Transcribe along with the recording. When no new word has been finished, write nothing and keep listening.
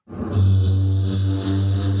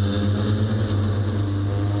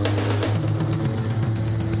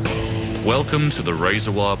Welcome to the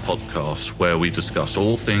Razorwire podcast, where we discuss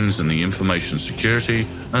all things in the information security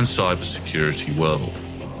and cybersecurity world.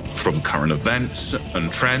 From current events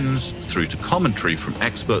and trends through to commentary from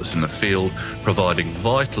experts in the field, providing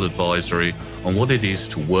vital advisory on what it is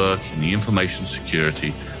to work in the information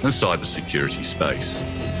security and cybersecurity space.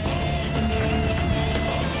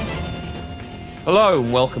 Hello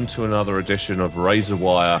and welcome to another edition of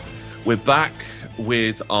Razorwire. We're back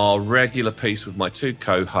with our regular piece with my two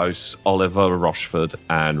co-hosts, Oliver Rochford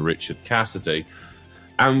and Richard Cassidy.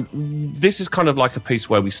 And this is kind of like a piece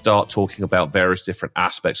where we start talking about various different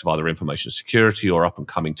aspects of either information security or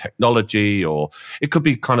up-and-coming technology, or it could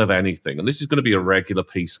be kind of anything. And this is going to be a regular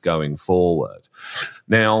piece going forward.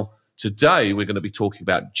 Now, today we're going to be talking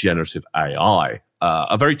about generative AI,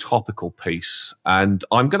 a very topical piece. And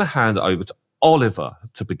I'm going to hand over to Oliver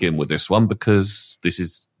to begin with this one because this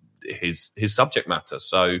is his subject matter.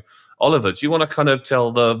 So, Oliver, do you want to kind of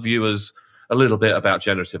tell the viewers a little bit about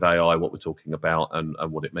generative AI, what we're talking about, and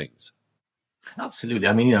what it means? Absolutely.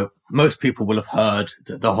 I mean, most people will have heard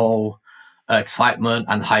the whole excitement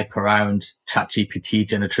and hype around ChatGPT,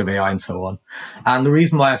 generative AI, and so on. And the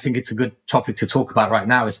reason why I think it's a good topic to talk about right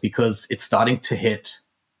now is because it's starting to hit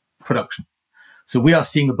production. So we are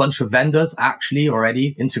seeing a bunch of vendors actually already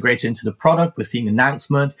integrated into the product. We're seeing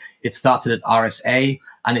announcement. It started at RSA,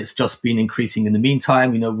 and it's just been increasing in the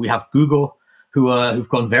meantime. We have Google, who've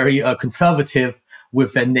gone very conservative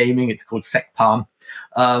with their naming. It's called SecPalm.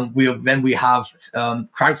 We have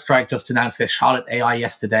CrowdStrike just announced their Charlotte AI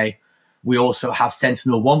yesterday. We also have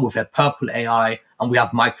SentinelOne with their Purple AI, and we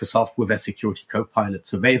have Microsoft with their Security Copilot.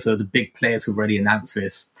 So these are the big players who've already announced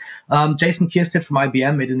this. Jason Kierstead from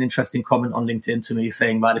IBM made an interesting comment on LinkedIn to me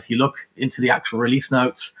saying that if you look into the actual release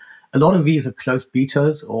notes, a lot of these are closed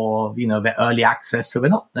betas or, they're early access. So they're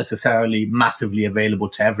not necessarily massively available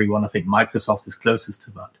to everyone. I think Microsoft is closest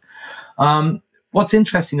to that. What's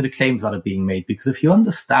interesting are the claims that are being made, because if you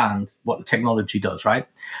understand what the technology does, right?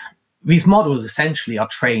 These models essentially are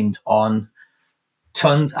trained on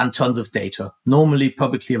tons and tons of data, normally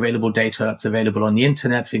publicly available data that's available on the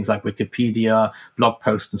internet, things like Wikipedia, blog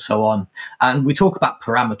posts, and so on. And we talk about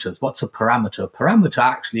parameters. What's a parameter? A parameter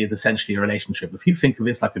actually is essentially a relationship. If you think of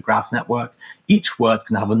this like a graph network, each word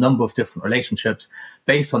can have a number of different relationships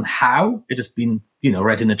based on how it has been,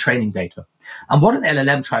 read in the training data. And what an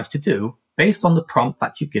LLM tries to do, based on the prompt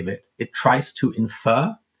that you give it, it tries to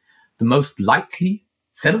infer the most likely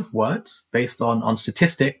set of words based on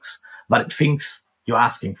statistics that it thinks you're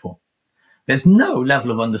asking for. There's no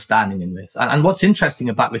level of understanding in this. And what's interesting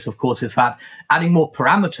about this, of course, is that adding more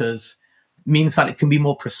parameters means that it can be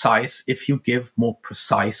more precise if you give more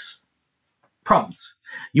precise prompts.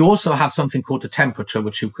 You also have something called the temperature,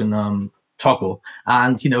 which you can toggle.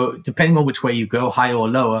 And, depending on which way you go, higher or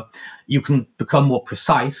lower, you can become more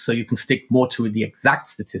precise. So you can stick more to the exact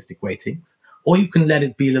statistic weightings. Or you can let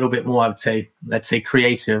it be a little bit more, let's say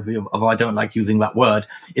creative, although I don't like using that word.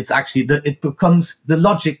 It's actually, the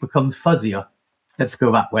logic becomes fuzzier. Let's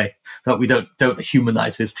go that way. So we don't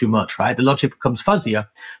humanize this too much, right? The logic becomes fuzzier.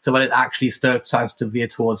 So when it actually starts to veer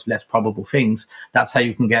towards less probable things, that's how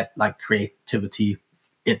you can get like creativity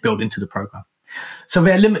built into the program. So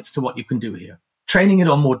there are limits to what you can do here. Training it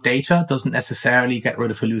on more data doesn't necessarily get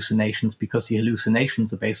rid of hallucinations, because the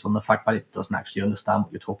hallucinations are based on the fact that it doesn't actually understand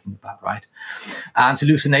what you're talking about, right? And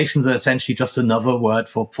hallucinations are essentially just another word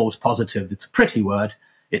for false positives. It's a pretty word.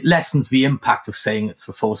 It lessens the impact of saying it's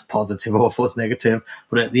a false positive or a false negative,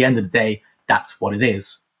 but at the end of the day, that's what it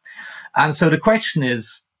is. And so the question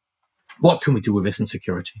is, what can we do with this in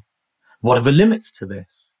security? What are the limits to this?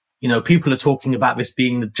 People are talking about this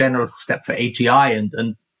being the general step for AGI,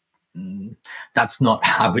 and that's not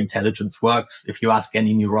how intelligence works. If you ask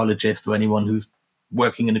any neurologist or anyone who's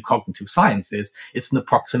working in the cognitive sciences, it's an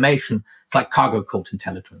approximation. It's like cargo cult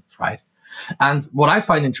intelligence, right? And what I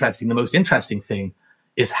find interesting, the most interesting thing,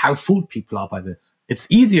 is how fooled people are by this. It's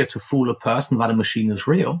easier to fool a person that a machine is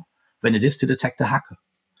real than it is to detect a hacker.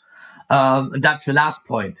 And that's the last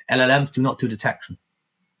point. LLMs do not do detection.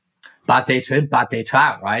 Bad data in, bad data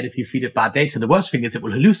out, right? If you feed it bad data, the worst thing is it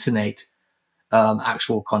will hallucinate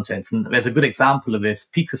actual contents. And there's a good example of this.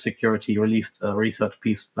 Pika Security released a research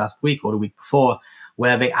piece last week or the week before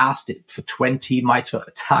where they asked it for 20 MITRE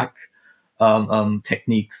attack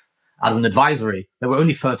techniques out of an advisory. There were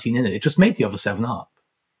only 13 in it. It just made the other 7 up.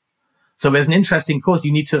 So there's an interesting, of course,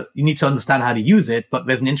 you need to understand how to use it, but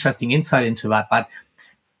there's an interesting insight into that. But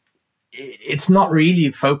it's not really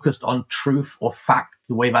focused on truth or fact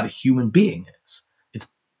the way that a human being is.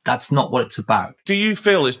 That's not what it's about. Do you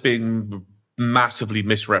feel it's being massively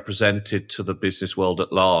misrepresented to the business world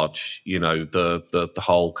at large. The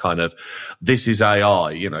whole kind of, this is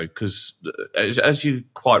AI, because as you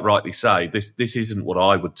quite rightly say, this isn't what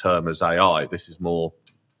I would term as AI. This is more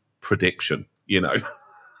prediction. I've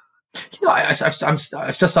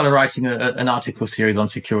just started writing an article series on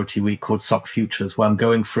Security Week called SOC Futures, where I'm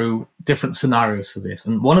going through different scenarios for this.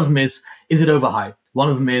 And one of them is it overhyped? One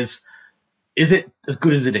of them is it as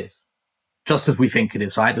good as it is? Just as we think it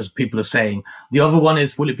is, right? As people are saying. The other one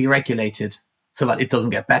is, will it be regulated so that it doesn't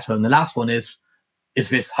get better? And the last one is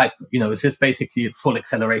this hype? Is this basically full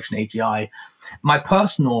acceleration AGI? My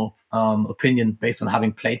personal opinion, based on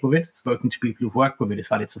having played with it, spoken to people who've worked with it, is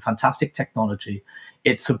that it's a fantastic technology.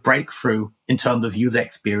 It's a breakthrough in terms of user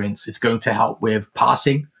experience. It's going to help with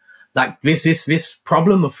parsing. Like this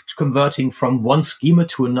problem of converting from one schema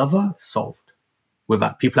to another, solved. With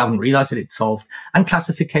that, people haven't realized that it's solved. And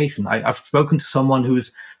classification. I've spoken to someone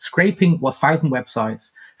who's scraping 1,000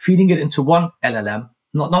 websites, feeding it into one LLM,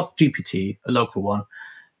 not GPT, a local one,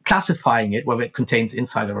 classifying it whether it contains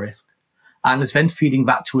insider risk, and is then feeding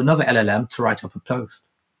that to another LLM to write up a post.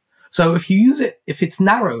 So if you use it, if it's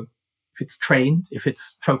narrow, if it's trained, if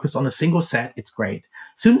it's focused on a single set, it's great.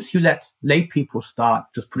 As soon as you let lay people start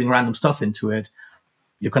just putting random stuff into it,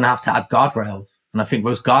 you're going to have to add guardrails. And I think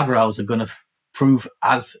those guardrails are going to prove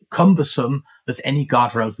as cumbersome as any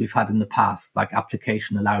guardrails we've had in the past, like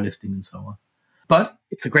application allow listing and so on. But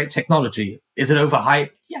it's a great technology. Is it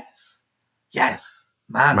overhyped? Yes.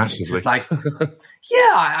 Man, massively. It's like,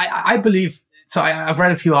 I believe. So I've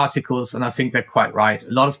read a few articles and I think they're quite right.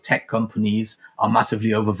 A lot of tech companies are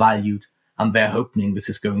massively overvalued and they're hoping this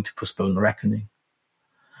is going to postpone the reckoning.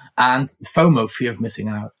 And FOMO, fear of missing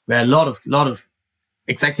out. There are a lot of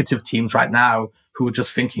executive teams right now who are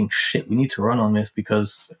just thinking, shit, we need to run on this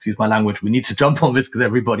because, excuse my language, we need to jump on this because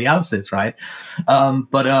everybody else is, right?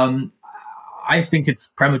 But I think it's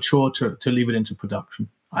premature to leave it into production.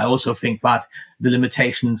 I also think that the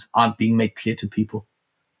limitations aren't being made clear to people.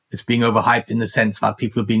 It's being overhyped in the sense that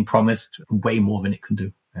people are being promised way more than it can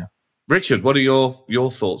do. Yeah. Richard, what are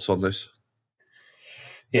your thoughts on this?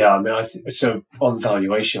 Yeah, I mean, so on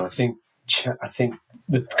valuation, I think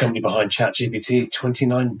the company behind ChatGPT,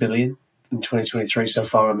 29 billion in 2023 so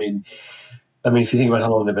far. I mean, if you think about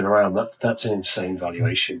how long they've been around, that's an insane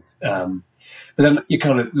valuation. But then you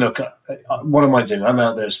kind of look, what am I doing? I'm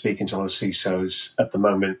out there speaking to a lot of CISOs at the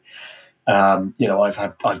moment.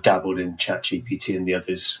 I've dabbled in ChatGPT and the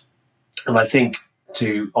others, and I think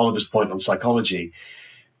to Oliver's point on psychology,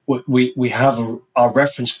 we have our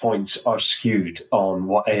reference points are skewed on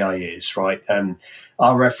what AI is, right? And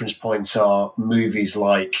our reference points are movies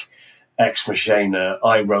like Ex Machina,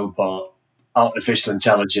 iRobot, Artificial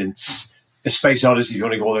Intelligence, The Space Odyssey. If you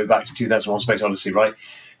want to go all the way back to 2001: Space Odyssey, right?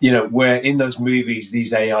 Where in those movies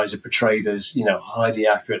these AIs are portrayed as highly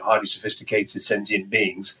accurate, highly sophisticated, sentient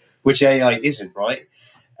beings, which AI isn't, right?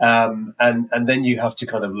 And then you have to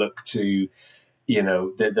kind of look to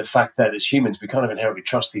the fact that as humans, we kind of inherently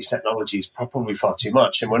trust these technologies probably far too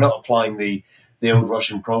much. And we're not applying the old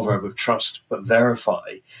Russian proverb of trust but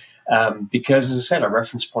verify, because, as I said, our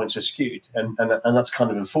reference points are skewed. And that's kind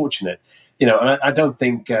of unfortunate. And I don't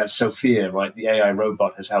think Sophia, right, the AI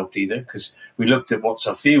robot, has helped either, because we looked at what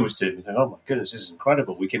Sophia was doing and thought, oh my goodness, this is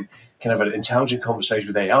incredible. We can have an intelligent conversation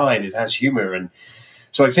with AI and it has humor. And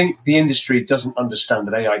so I think the industry doesn't understand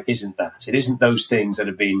that AI isn't that. It isn't those things that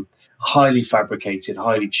have been highly fabricated,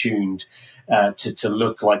 highly tuned to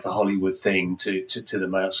look like a Hollywood thing to the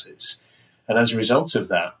masses. And as a result of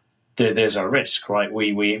that, there's our risk, right?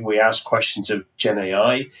 We ask questions of Gen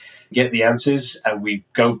AI, get the answers, and we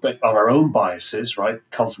go on our own biases, right?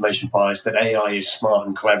 Confirmation bias that AI is smart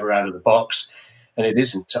and clever out of the box, and it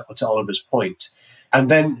isn't, to Oliver's point. And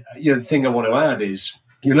then the thing I want to add is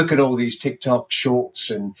you look at all these TikTok shorts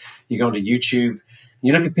and you go to YouTube,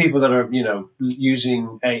 you look at people that are,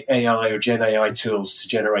 using AI or Gen AI tools to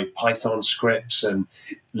generate Python scripts and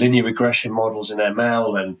linear regression models in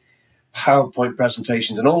ML and PowerPoint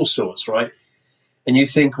presentations and all sorts, right? And you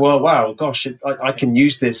think, well, wow, gosh, I can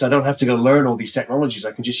use this. I don't have to go learn all these technologies.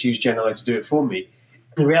 I can just use Gen AI to do it for me.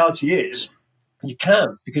 The reality is you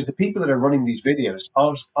can't, because the people that are running these videos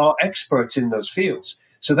are experts in those fields.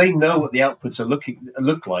 So they know what the outputs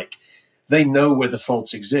look like. They know where the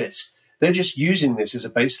faults exist. They're just using this as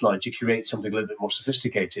a baseline to create something a little bit more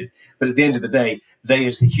sophisticated. But at the end of the day, they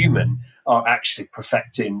as the human are actually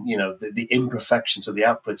perfecting, the imperfections of the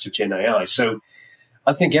outputs of Gen AI. So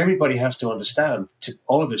I think everybody has to understand, to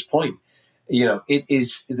Oliver's point,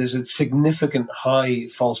 there's a significant high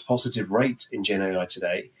false positive rate in Gen AI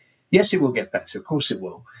today. Yes, it will get better. Of course it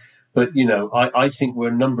will. But, you know, I think we're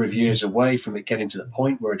a number of years away from it getting to the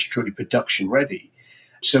point where it's truly production ready.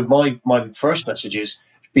 So my first message is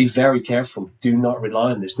be very careful. Do not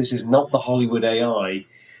rely on this. This is not the Hollywood AI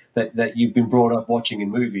that you've been brought up watching in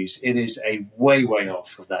movies. It is a way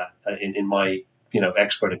off of that, in my, you know,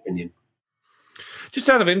 expert opinion. Just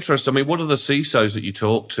out of interest, I mean, what are the CISOs that you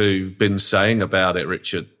talk to been saying about it,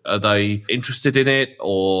 Richard? Are they interested in it,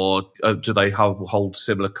 or do they hold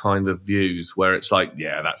similar kind of views where it's like,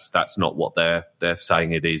 yeah, that's not what they're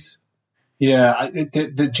saying it is? Yeah,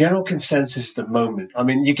 the general consensus at the moment, I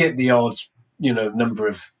mean, you get the odd, you know, number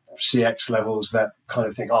of CX levels that kind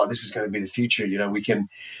of think, oh, this is going to be the future. You know, we can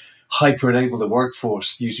hyper enable the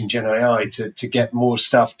workforce using Gen AI to get more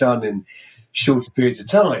stuff done in shorter periods of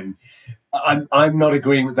time. I'm not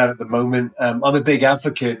agreeing with that at the moment. I'm a big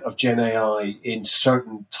advocate of Gen AI in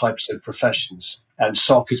certain types of professions, and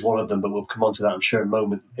SOC is one of them, but we'll come on to that, I'm sure, in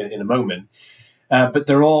a moment. But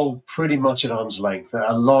they're all pretty much at arm's length.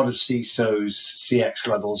 A lot of CISOs, CX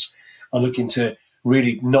levels, are looking to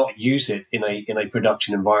really not use it in a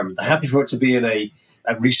production environment. They're happy for it to be in a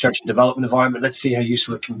research and development environment. Let's see how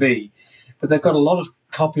useful it can be. But they've got a lot of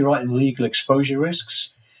copyright and legal exposure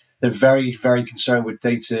risks. They're very, very concerned with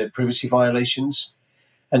data privacy violations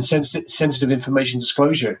and sensitive information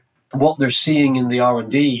disclosure. What they're seeing in the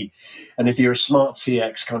R&D, and if you're a smart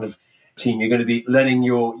CX kind of team, you're going to be letting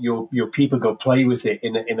your people go play with it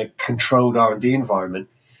in a controlled R&D environment,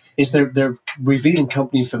 is they're revealing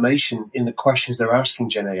company information in the questions they're asking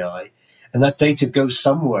Gen AI, and that data goes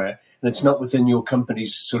somewhere, and it's not within your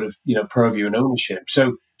company's sort of, you know, purview and ownership.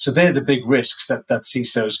 So they're the big risks that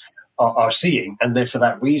CISOs are seeing, and for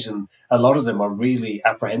that reason, a lot of them are really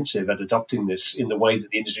apprehensive at adopting this in the way that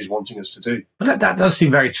the industry is wanting us to do. But that does seem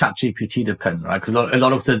very ChatGPT dependent, right? Because a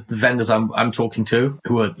lot of the vendors I'm talking to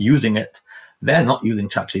who are using it, they're not using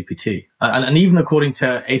ChatGPT. And even according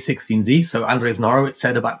to A16Z, so Andreas Norowitz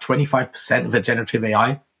said about 25% of their generative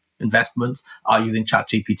AI investments are using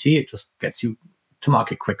ChatGPT. It just gets you to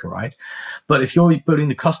market quicker, right? But if you're building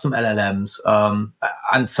the custom LLMs,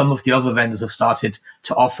 and some of the other vendors have started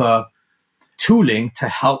to offer tooling to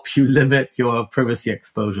help you limit your privacy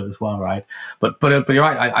exposure as well, right? But you're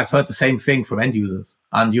right. I've heard the same thing from end users,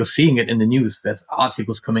 and you're seeing it in the news. There's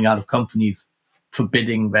articles coming out of companies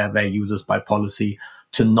forbidding their users by policy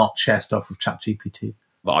to not share stuff with ChatGPT.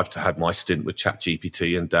 I've had my stint with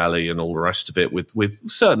ChatGPT and DALL-E and all the rest of it with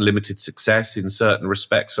certain limited success in certain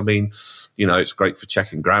respects. I mean, you know, it's great for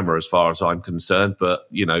checking grammar as far as I'm concerned, but,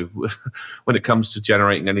 you know, when it comes to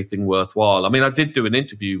generating anything worthwhile, I mean, I did do an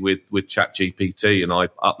interview with ChatGPT and I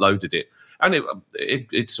uploaded it, and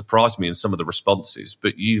it surprised me in some of the responses,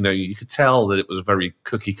 but, you know, you could tell that it was a very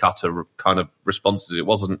cookie cutter kind of responses. It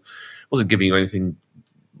wasn't giving you anything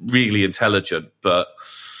really intelligent, but,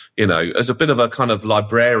 you know, as a bit of a kind of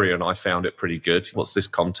librarian, I found it pretty good. What's this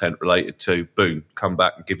content related to? Boom, come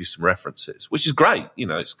back and give you some references, which is great. You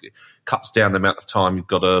know, it cuts down the amount of time you've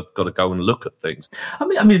got to go and look at things.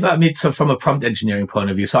 I mean, so from a prompt engineering point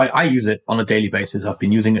of view, so I use it on a daily basis. I've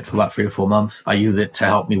been using it for about 3 or 4 months. I use it to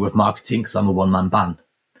help me with marketing because I'm a one-man band.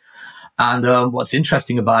 And what's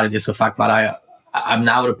interesting about it is the fact that I'm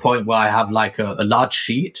now at a point where I have like a large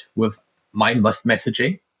sheet with my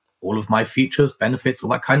messaging, all of my features, benefits,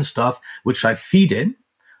 all that kind of stuff, which I feed in.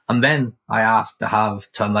 And then I ask to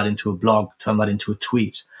turn that into a blog, turn that into a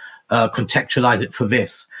tweet, contextualize it for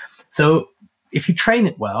this. So if you train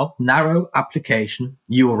it well, narrow application,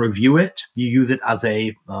 you will review it. You use it as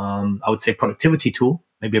I would say, productivity tool,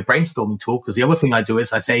 maybe a brainstorming tool. Because the other thing I do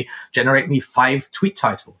is I say, generate me 5 tweet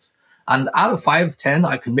titles. And out of 5, 10,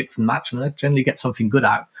 I can mix and match, and I generally get something good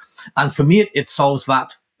out. And for me, it solves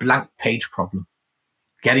that blank page problem.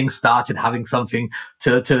 Getting started, having something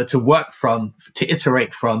to work from, to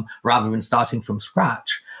iterate from, rather than starting from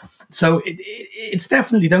scratch. So it's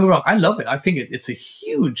definitely, don't get me wrong, I love it. I think it's a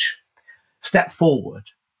huge step forward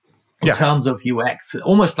in terms of UX,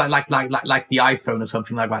 almost like the iPhone or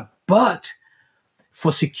something like that. But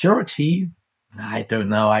for security, I don't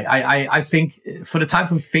know. I think for the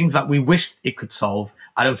type of things that we wish it could solve,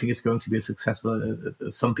 I don't think it's going to be as successful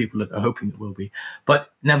as some people are hoping it will be.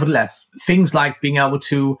 But nevertheless, things like being able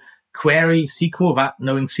to query SQL without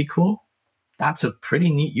knowing SQL, that's a pretty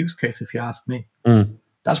neat use case if you ask me.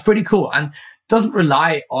 That's pretty cool. And doesn't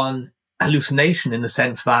rely on hallucination in the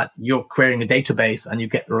sense that you're querying a database and you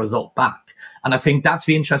get the result back. And I think that's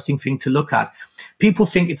the interesting thing to look at. People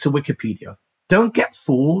think it's a Wikipedia. Don't get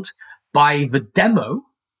fooled by the demo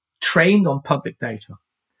trained on public data.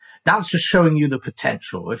 That's just showing you the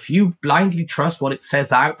potential. If you blindly trust what it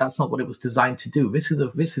says out, that's not what it was designed to do. This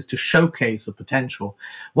is to showcase the potential.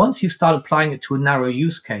 Once you start applying it to a narrow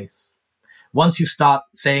use case, once you start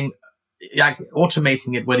saying, like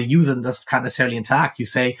automating it where the user can't necessarily interact. You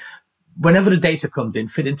say, whenever the data comes in,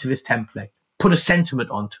 fit into this template, put a sentiment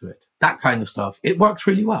onto it, that kind of stuff. It works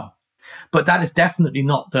really well. But that is definitely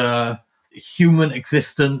not the human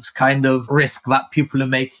existence kind of risk that people are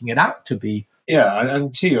making it out to be. Yeah,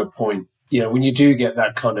 and to your point, when you do get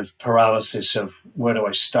that kind of paralysis of where do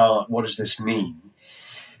I start, what does this mean?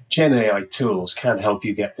 Gen AI tools can help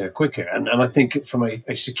you get there quicker. And I think from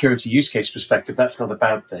a security use case perspective, that's not a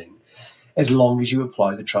bad thing, as long as you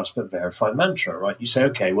apply the trust but verify mantra, right? You say,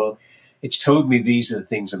 okay, well, it's told me these are the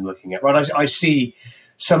things I'm looking at, right? I see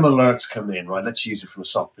some alerts come in, right? Let's use it from a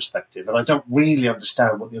SOC perspective. And I don't really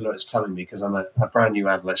understand what the alert is telling me because I'm a brand new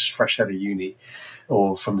analyst, fresh out of uni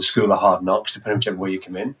or from the school of hard knocks, depending on whichever way you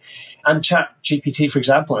come in. And ChatGPT, for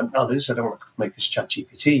example, and others, I don't want to make this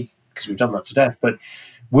ChatGPT because we've done that to death, but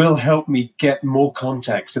will help me get more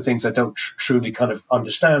context to things I don't truly kind of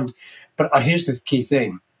understand. But here's the key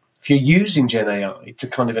thing. If you're using Gen AI to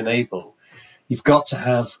kind of enable, you've got to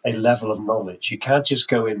have a level of knowledge. You can't just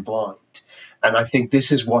go in blind. And I think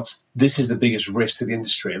this is the biggest risk to the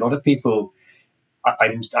industry. A lot of people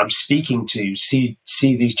I'm speaking to see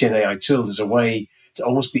these Gen AI tools as a way to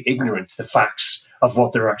almost be ignorant to the facts of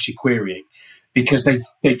what they're actually querying, because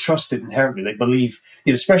they trust it inherently. They believe,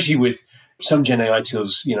 especially with some Gen AI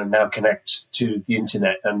tools, now connect to the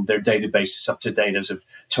internet and their database is up to date as of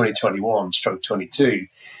 2021/22.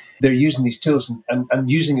 They're using these tools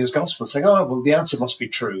and using it as gospel, saying, oh, well, the answer must be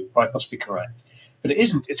true, right? Must be correct. But it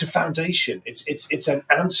isn't. It's a foundation. It's an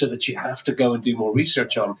answer that you have to go and do more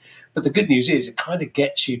research on. But the good news is it kind of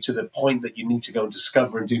gets you to the point that you need to go and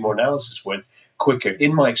discover and do more analysis with quicker,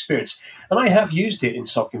 in my experience. And I have used it in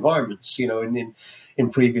SOC environments, in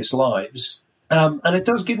previous lives. And it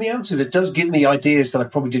does give me answers. It does give me ideas that I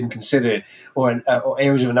probably didn't consider or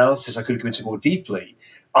areas of analysis I could have gone into more deeply.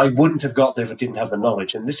 I wouldn't have got there if I didn't have the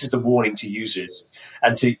knowledge. And this is the warning to users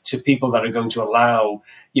and to people that are going to allow,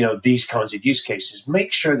 these kinds of use cases.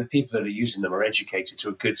 Make sure the people that are using them are educated to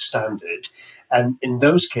a good standard. And in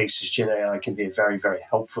those cases, Gen AI can be a very, very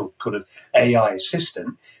helpful kind of AI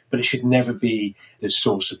assistant, but it should never be the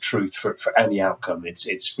source of truth for any outcome.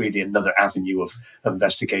 It's really another avenue of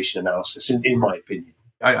investigation analysis, in my opinion.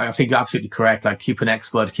 I think you're absolutely correct. Like, keep an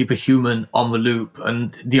expert, keep a human on the loop.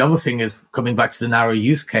 And the other thing is, coming back to the narrow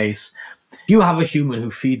use case, you have a human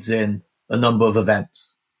who feeds in a number of events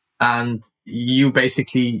and you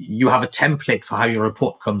have a template for how your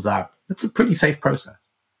report comes out. It's a pretty safe process.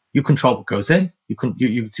 You control what goes in. You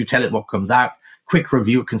tell it what comes out. Quick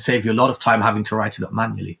review. It can save you a lot of time having to write it up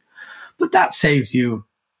manually. But that saves you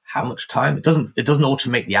how much time? It doesn't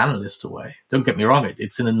automate the analyst away. Don't get me wrong.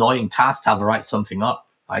 It's an annoying task to have to write something up.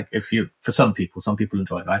 Like, for some people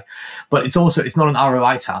enjoy it, right? But it's not an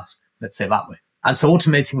ROI task, let's say that way. And so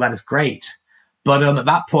automating that is great. But at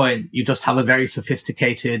that point, you just have a very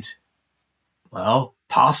sophisticated,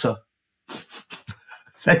 parser,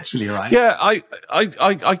 essentially, right? Yeah,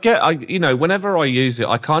 I get, whenever I use it,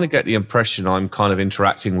 I kind of get the impression I'm kind of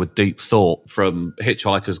interacting with deep thought from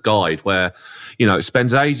Hitchhiker's Guide, where, it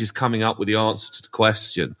spends ages coming up with the answer to the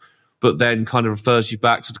question, but then kind of refers you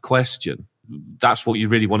back to the question. That's what you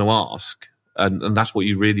really want to ask, and that's what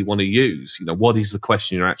you really want to use. What is the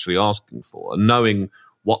question you're actually asking for? And knowing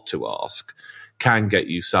what to ask can get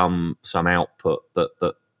you some output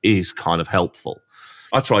that is kind of helpful.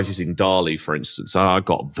 I tried using DALL-E, for instance. I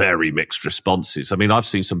got very mixed responses. I mean, I've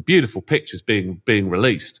seen some beautiful pictures being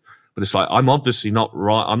released, but it's like, I'm obviously not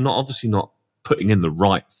right. I'm not putting in the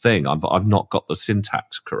right thing. I've not got the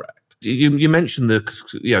syntax correct. You mentioned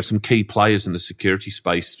some key players in the security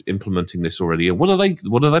space implementing this already. And what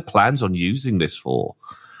are their plans on using this for?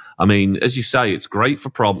 I mean, as you say, it's great for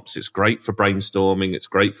prompts, it's great for brainstorming, it's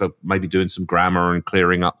great for maybe doing some grammar and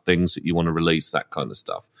clearing up things that you want to release, that kind of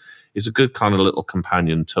stuff. It's a good kind of little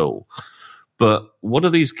companion tool. But what are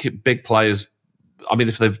these big players? I mean,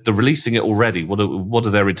 if they're releasing it already, what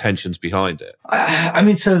are their intentions behind it? I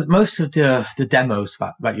mean, so most of the demos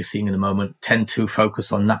that you're seeing in the moment tend to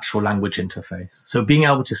focus on natural language interface. So being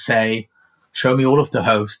able to say, show me all of the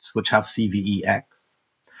hosts which have CVE-X.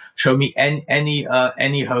 Show me any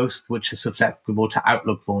host which is susceptible to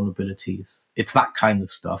Outlook vulnerabilities. It's that kind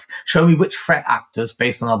of stuff. Show me which threat actors,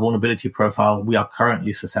 based on our vulnerability profile, we are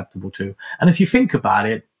currently susceptible to. And if you think about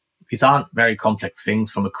it, these aren't very complex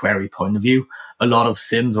things from a query point of view. A lot of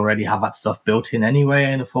SIMs already have that stuff built in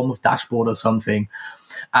anyway in a form of dashboard or something.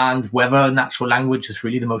 And whether natural language is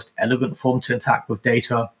really the most elegant form to interact with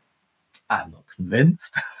data, I'm not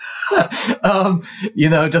convinced.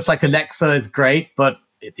 Just like Alexa is great, but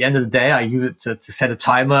at the end of the day, I use it to set a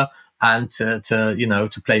timer and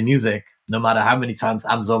to play music. No matter how many times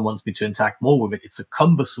Amazon wants me to interact more with it, it's a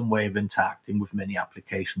cumbersome way of interacting with many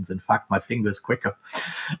applications. In fact, my finger's quicker.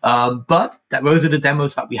 But those are the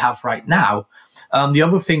demos that we have right now. The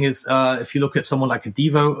other thing is, if you look at someone like a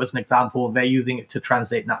Devo as an example, they're using it to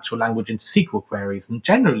translate natural language into SQL queries. And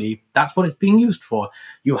generally, that's what it's being used for.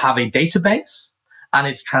 You have a database, and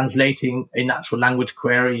it's translating a natural language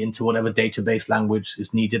query into whatever database language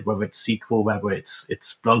is needed, whether it's SQL, whether it's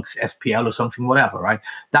Splunk's SPL or something, whatever, right?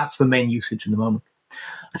 That's the main usage in the moment.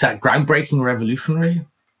 Is that groundbreaking, revolutionary?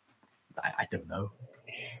 I don't know.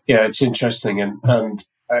 Yeah, it's interesting. And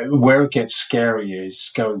where it gets scary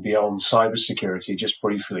is going beyond cybersecurity. Just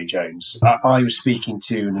briefly, James, I was speaking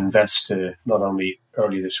to an investor not only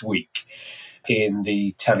earlier this week in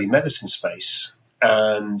the telemedicine space,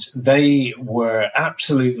 and they were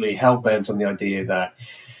absolutely hell-bent on the idea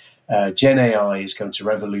that Gen AI is going to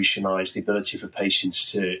revolutionize the ability for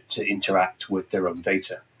patients to interact with their own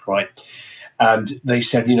data, right? And they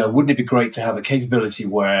said, wouldn't it be great to have a capability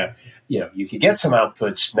where, you could get some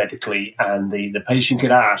outputs medically and the patient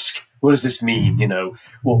could ask, what does this mean?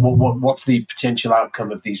 What's the potential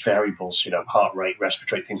outcome of these variables, heart rate,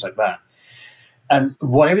 respiratory, things like that. And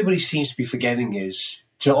what everybody seems to be forgetting is,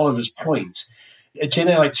 to Oliver's point, Gen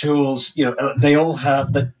AI tools, they all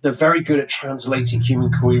have that. They're very good at translating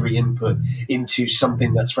human query input into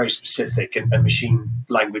something that's very specific, and machine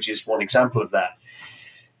language is one example of that.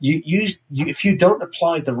 If you don't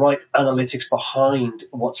apply the right analytics behind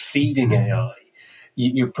what's feeding AI,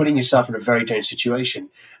 you're putting yourself in a very dangerous situation.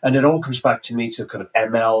 And it all comes back to me to kind of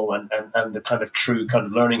ML and the kind of true kind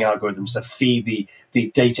of learning algorithms that feed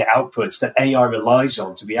the data outputs that AI relies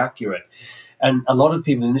on to be accurate. And a lot of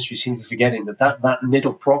people in the industry seem to be forgetting that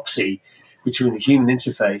middle proxy between the human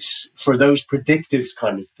interface for those predictive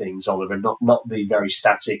kind of things, Oliver, not the very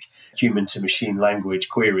static human to machine language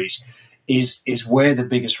queries, is where the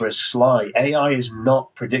biggest risks lie. AI is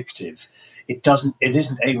not predictive. It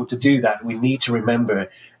isn't able to do that. We need to remember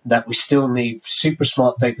that we still need super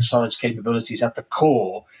smart data science capabilities at the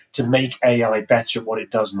core to make AI better at what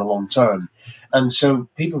it does in the long term. And so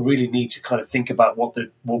people really need to kind of think about what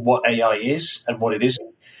AI is and what it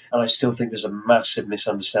isn't. And I still think there's a massive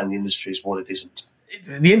misunderstanding in the industry as what it isn't.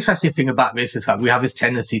 The interesting thing about this is that we have this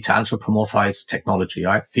tendency to anthropomorphize technology,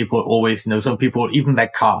 right? People always, some people, even their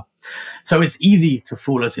car. So it's easy to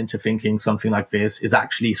fool us into thinking something like this is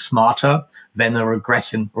actually smarter than a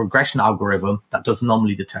regression algorithm that does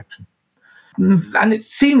anomaly detection. And it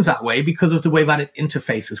seems that way because of the way that it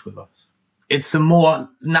interfaces with us. It's a more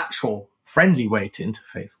natural, friendly way to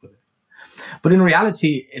interface with it. But in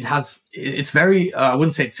reality, it's very, I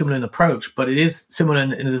wouldn't say it's similar in approach, but it is similar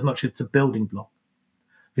in as much as it's a building block.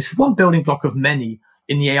 This is one building block of many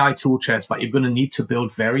in the AI tool chest that you're going to need to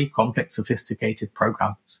build very complex, sophisticated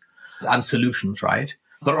programs and solutions, right?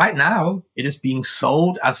 But right now, it is being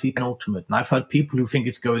sold as the penultimate. And I've heard people who think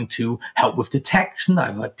it's going to help with detection.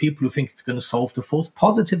 I've heard people who think it's going to solve the false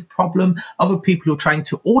positive problem. Other people who are trying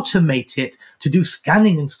to automate it to do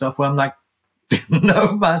scanning and stuff, where I'm like,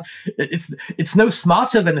 no, man, it's no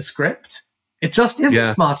smarter than a script. It just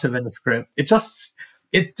isn't smarter than a script. It's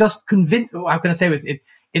just convinced. How can I say this?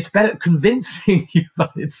 It's better at convincing you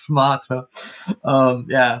that it's smarter.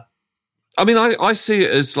 I mean, I see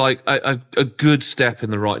it as like a good step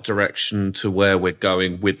in the right direction to where we're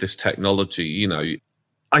going with this technology.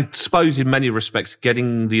 I suppose in many respects,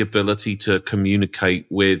 getting the ability to communicate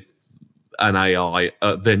with an AI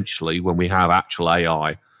eventually when we have actual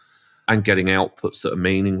AI and getting outputs that are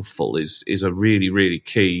meaningful is a really, really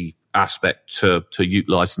key aspect to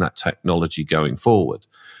utilising that technology going forward.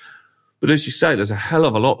 But as you say, there's a hell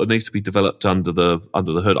of a lot that needs to be developed under the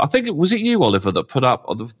hood. I think was it you, Oliver, that put up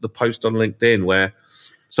the post on LinkedIn where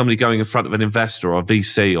somebody going in front of an investor or a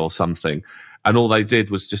VC or something, and all they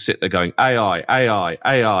did was just sit there going AI, AI,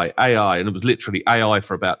 AI, AI, and it was literally AI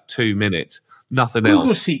for about 2 minutes, nothing Google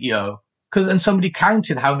else. CEO, and somebody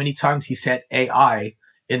counted how many times he said AI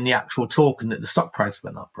in the actual talk, and that the stock price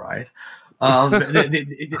went up, right?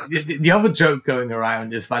 The other joke going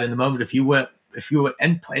around is that in the moment, if you were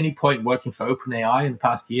at any point working for OpenAI in the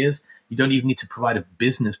past years, you don't even need to provide a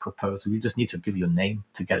business proposal. You just need to give your name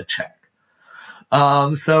to get a check.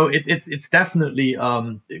 So it's definitely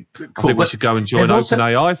cool. I think we should go and join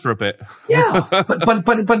OpenAI for a bit. Yeah, but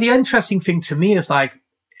the interesting thing to me is like,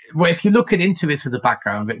 well, if you look into this in the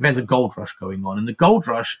background, there's a gold rush going on, and the gold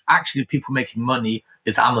rush, actually, people making money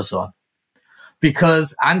is Amazon.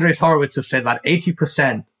 Because Andreas Horowitz have said that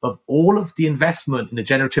 80% of all of the investment in a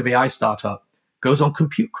generative AI startup goes on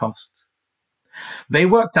compute costs. They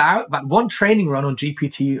worked out that one training run on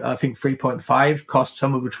GPT, I think 3.5, costs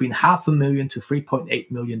somewhere between $500,000 to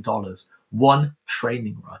 $3.8 million. One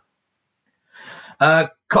training run.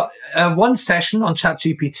 One session on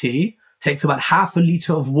ChatGPT takes about half a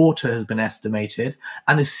liter of water, has been estimated,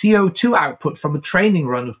 and the CO2 output from a training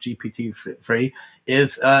run of GPT-3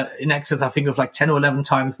 is in excess, I think, of like 10 or 11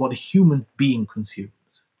 times what a human being consumes.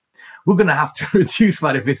 We're going to have to reduce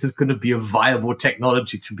that if this is going to be a viable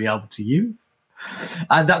technology to be able to use.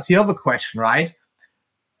 And that's the other question, right?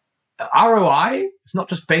 ROI is not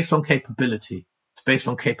just based on capability. It's based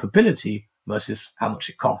on capability versus how much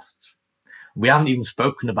it costs. We haven't even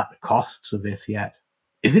spoken about the costs of this yet.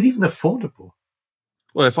 Is it even affordable?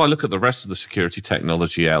 Well, if I look at the rest of the security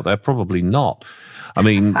technology out there, probably not. I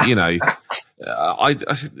mean, you know,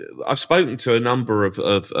 I've spoken to a number of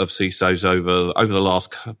CISOs over the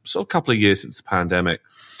last sort of couple of years since the pandemic,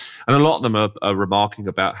 and a lot of them are remarking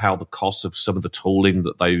about how the cost of some of the tooling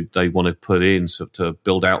that they want to put in to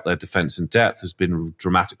build out their defense in depth has been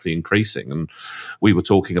dramatically increasing. And we were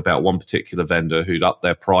talking about one particular vendor who'd upped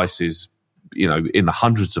their prices, you know, in the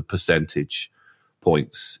hundreds of percentage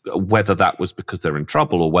points, whether that was because they're in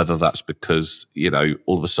trouble or whether that's because, you know,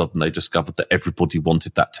 all of a sudden they discovered that everybody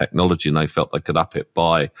wanted that technology and they felt they could up it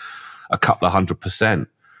by a couple of 100%.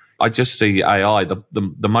 I just see AI,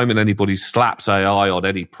 the moment anybody slaps AI on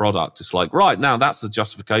any product, it's like, right, now that's the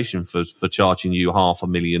justification for charging you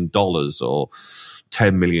 $500,000 or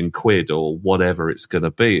 10 million quid or whatever it's going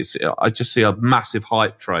to be. I just see a massive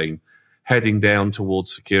hype train heading down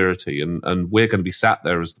towards security, and we're going to be sat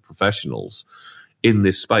there as the professionals in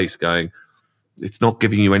this space going, it's not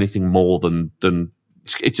giving you anything more than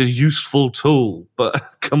it's a useful tool, but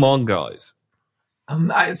come on, guys.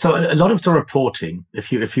 So a lot of the reporting,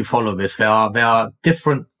 if you follow this, there are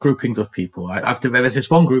different groupings of people. There's this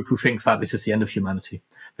one group who thinks that this is the end of humanity.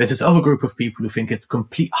 There's this other group of people who think it's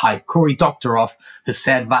complete hype. Cory Doctorow has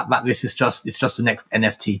said that this is just the next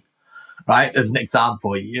NFT, right? As an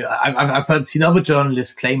example, I've seen other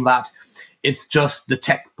journalists claim that it's just the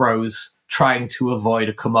tech bros trying to avoid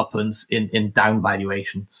a comeuppance in down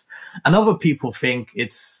valuations, and other people think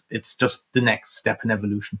it's just the next step in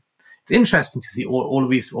evolution. It's interesting to see all of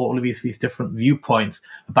these different viewpoints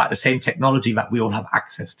about the same technology that we all have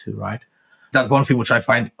access to, right? That's one thing which I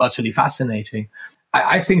find utterly fascinating.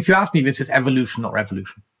 I think if you ask me, this is evolution, not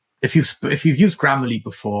revolution. If you've used Grammarly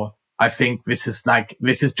before, I think this is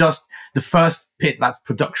just the first bit that's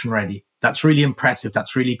production ready. That's really impressive.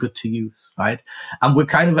 That's really good to use, right? And we're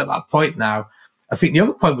kind of at that point now. I think the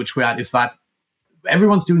other point which we're at is that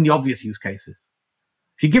everyone's doing the obvious use cases.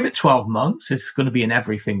 If you give it 12 months, it's going to be in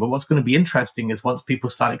everything. But what's going to be interesting is once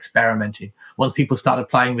people start experimenting, once people start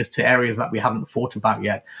applying this to areas that we haven't thought about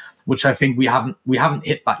yet, which I think we haven't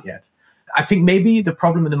hit that yet. I think maybe the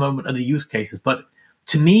problem at the moment are the use cases. But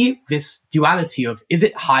to me, this duality of is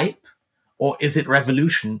it hype or is it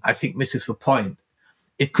revolution, I think misses the point.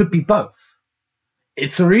 It could be both.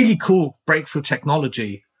 It's a really cool breakthrough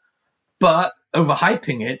technology, but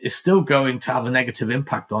overhyping it is still going to have a negative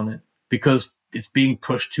impact on it because it's being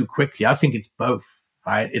pushed too quickly. I think it's both,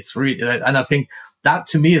 right? It's really, and I think that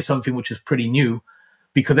to me is something which is pretty new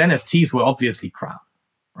because NFTs were obviously crap,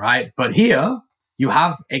 right? But here you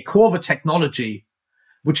have a core of a technology,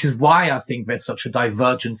 which is why I think there's such a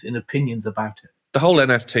divergence in opinions about it. The whole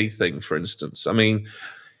NFT thing, for instance, I mean,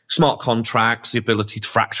 smart contracts, the ability to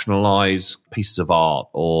fractionalize pieces of art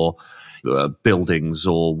or buildings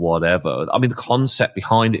or whatever. I mean, the concept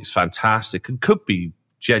behind it is fantastic and could be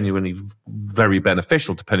genuinely very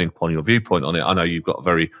beneficial depending upon your viewpoint on it. I know you've got a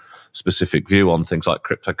very specific view on things like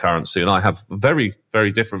cryptocurrency, and I have a very,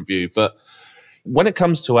 very different view. But when it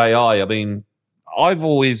comes to AI, I mean, I've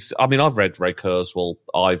read Ray Kurzweil.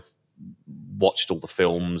 I've watched all the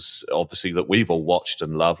films, obviously, that we've all watched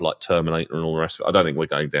and loved, like Terminator and all the rest of it. I don't think we're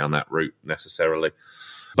going down that route necessarily.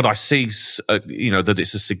 But I see, that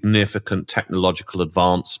it's a significant technological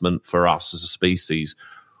advancement for us as a species,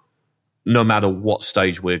 no matter what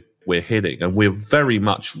stage we're hitting. And we're very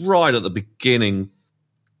much right at the beginning,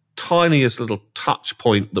 tiniest little touch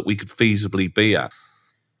point that we could feasibly be at.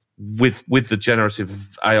 With the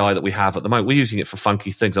generative AI that we have at the moment, we're using it for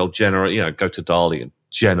funky things. I'll generate, go to DALL-E and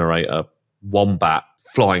generate a wombat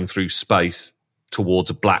flying through space towards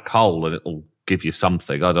a black hole, and it'll give you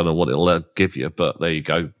something. I don't know what it'll give you, but there you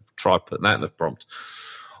go. Try putting that in the prompt.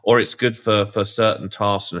 Or it's good for certain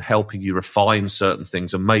tasks and helping you refine certain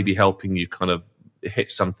things and maybe helping you kind of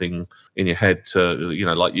hit something in your head to,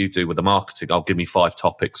 like you do with the marketing. I'll give me 5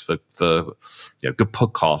 topics for good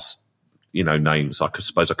podcast, names. I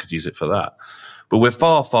could use it for that. But we're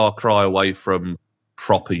far, far cry away from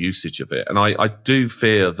proper usage of it. And I do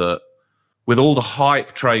fear that with all the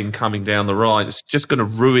hype train coming down the right, it's just going to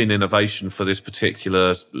ruin innovation for this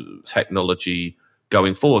particular technology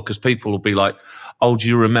going forward, because people will be like, oh, do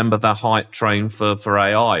you remember the hype train for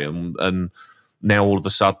AI? And now all of a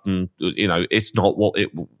sudden, it's not what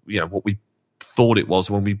we thought it was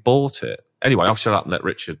when we bought it. Anyway, I'll shut up and let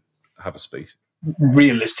Richard have a speech.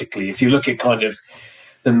 Realistically, if you look at kind of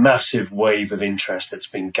the massive wave of interest that's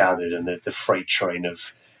been gathered and the freight train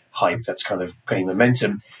of hype that's kind of gaining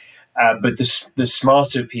momentum, but the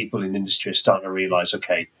smarter people in industry are starting to realize,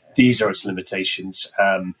 okay, these are its limitations,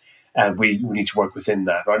 and we need to work within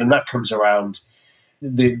that, right? And that comes around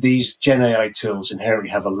these Gen AI tools inherently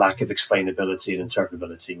have a lack of explainability and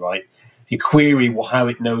interpretability, right? If you query how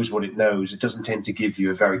it knows what it knows, it doesn't tend to give you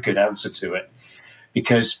a very good answer to it.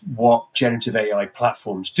 Because what generative AI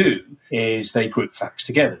platforms do is they group facts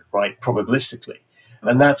together, right, probabilistically.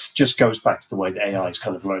 And that just goes back to the way that AI has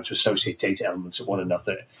kind of learned to associate data elements with one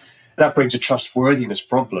another. That brings a trustworthiness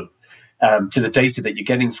problem to the data that you're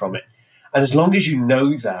getting from it. And as long as you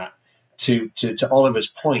know that, to Oliver's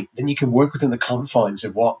point, then you can work within the confines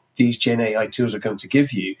of what these Gen AI tools are going to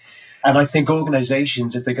give you. And I think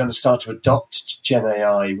organizations, if they're going to start to adopt Gen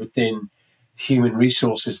AI within human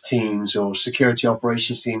resources teams or security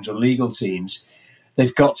operations teams or legal teams,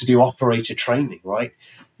 they've got to do operator training, right?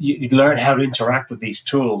 You learn how to interact with these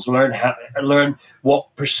tools, learn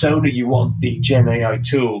what persona you want the Gen AI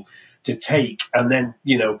tool to take, and then,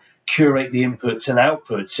 curate the inputs and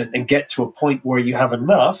outputs and get to a point where you have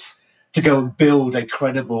enough to go and build a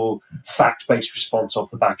credible fact-based response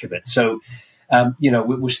off the back of it. So,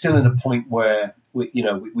 we're still in a point where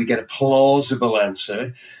we get a plausible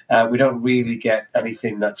answer. We don't really get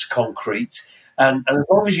anything that's concrete. And as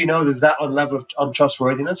long as you know there's that level of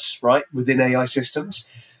untrustworthiness, right, within AI systems,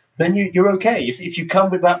 then you're okay. If you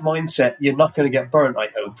come with that mindset, you're not going to get burnt, I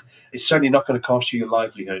hope. It's certainly not going to cost you your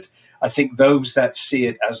livelihood. I think those that see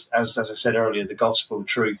it as I said earlier, the gospel of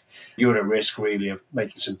truth, you're at a risk really of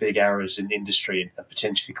making some big errors in industry and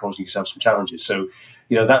potentially causing yourself some challenges. So,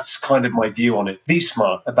 that's kind of my view on it. Be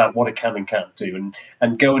smart about what it can and can't do,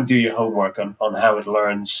 and go and do your homework on how it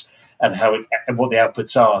learns and and what the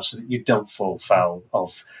outputs are, so that you don't fall foul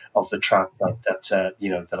of the trap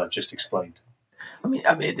that I've just explained. I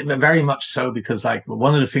mean, very much so, because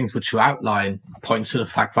one of the things which you outline points to the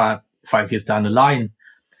fact that 5 years down the line,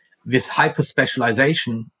 this hyper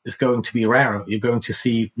specialization is going to be rarer. You're going to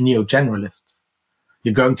see neo-generalists.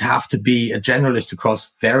 You're going to have to be a generalist across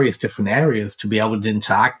various different areas to be able to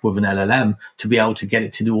interact with an LLM, to be able to get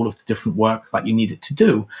it to do all of the different work that you need it to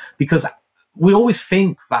do. Because we always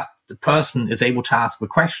think that the person is able to ask the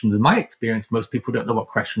questions. In my experience, most people don't know what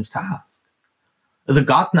questions to ask. As a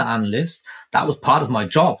Gartner analyst, that was part of my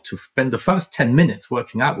job, to spend the first 10 minutes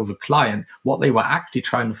working out with a client what they were actually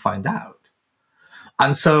trying to find out.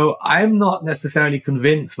 And so I'm not necessarily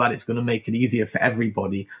convinced that it's going to make it easier for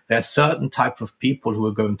everybody. There are certain type of people who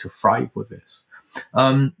are going to thrive with this.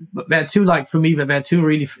 But there are two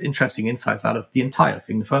really interesting insights out of the entire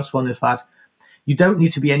thing. The first one is that you don't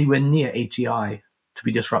need to be anywhere near AGI to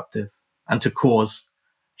be disruptive and to cause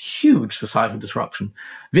huge societal disruption.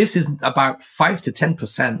 This is about 5 to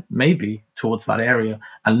 10% maybe towards that area.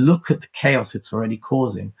 And look at the chaos it's already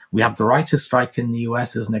causing. We have the writers' strike in the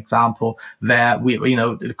US as an example. There,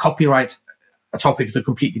 the copyright topic is a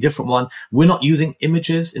completely different one. We're not using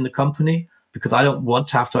images in the company because I don't want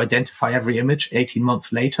to have to identify every image 18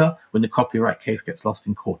 months later when the copyright case gets lost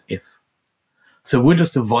in court, So we're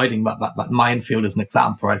just avoiding that minefield as an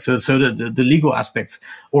example, right? So the legal aspects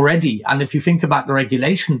already, and if you think about the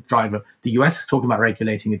regulation driver, the US is talking about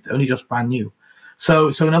regulating, it's only just brand new. So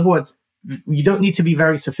in other words, you don't need to be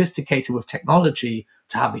very sophisticated with technology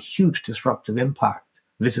to have a huge disruptive impact.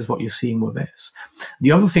 This is what you're seeing with this.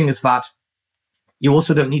 The other thing is that you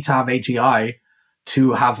also don't need to have AGI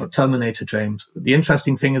to have a Terminator, James. The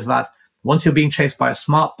interesting thing is that once you're being chased by a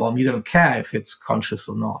smart bomb, you don't care if it's conscious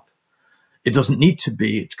or not. It doesn't need to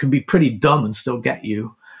be. It can be pretty dumb and still get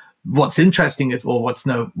you. What's interesting is, or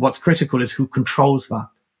what's critical is who controls that.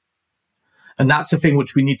 And that's the thing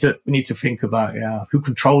which we need to think about. Yeah, who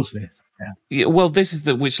controls this? Yeah. Well, this is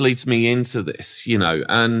which leads me into this,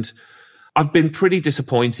 and I've been pretty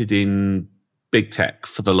disappointed in big tech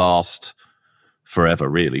for the last forever,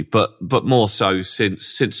 really, but more so since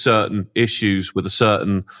certain issues with a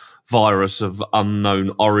certain virus of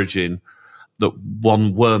unknown origin that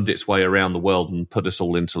one wormed its way around the world and put us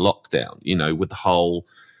all into lockdown, with the whole,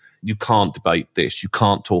 you can't debate this, you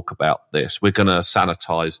can't talk about this, we're going to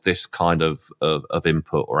sanitize this kind of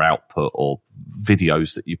input or output or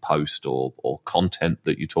videos that you post or content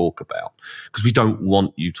that you talk about, because we don't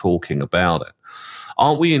want you talking about it.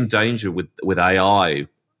 Aren't we in danger with AI,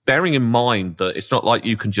 bearing in mind that it's not like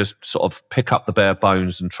you can just sort of pick up the bare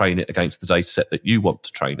bones and train it against the data set that you want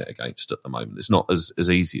to train it against at the moment? It's not as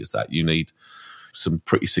easy as that. You need some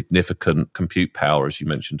pretty significant compute power, as you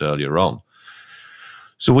mentioned earlier on.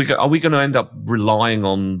 So are we going to end up relying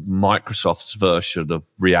on Microsoft's version of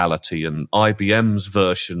reality and IBM's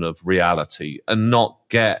version of reality and not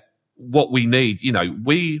get what we need?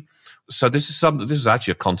 So this is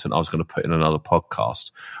actually a content I was going to put in another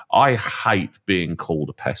podcast. I hate being called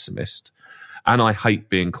a pessimist, and I hate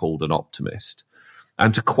being called an optimist.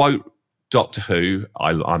 And to quote Doctor Who,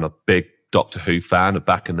 I'm a big Doctor Who fan of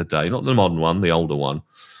back in the day, not the modern one, the older one.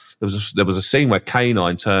 There was a scene where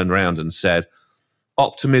K9 turned around and said,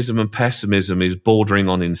 optimism and pessimism is bordering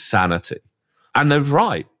on insanity. And they're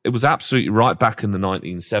right. It was absolutely right back in the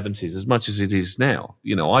 1970s, as much as it is now.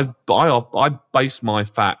 I base my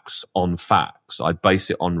facts on facts. I base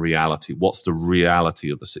it on reality. What's the reality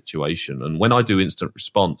of the situation? And when I do instant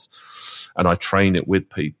response and I train it with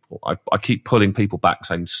people, I keep pulling people back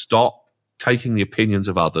saying, stop taking the opinions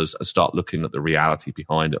of others and start looking at the reality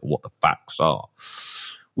behind it and what the facts are.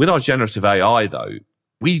 With our generative AI, though,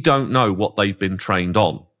 we don't know what they've been trained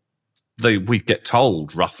on. We get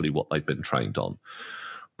told roughly what they've been trained on.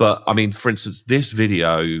 But, I mean, for instance, this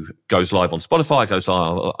video goes live on Spotify, goes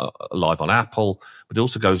live on Apple, but it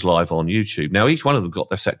also goes live on YouTube. Now, each one of them got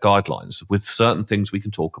their set guidelines with certain things we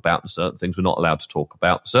can talk about and certain things we're not allowed to talk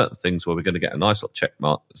about, certain things where we're going to get a nice little check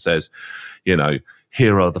mark that says,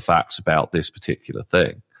 here are the facts about this particular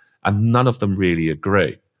thing. And none of them really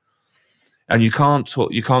agree. And you can't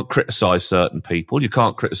criticize certain people. You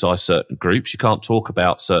can't criticize certain groups. You can't talk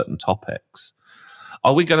about certain topics.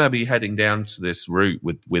 Are we going to be heading down to this route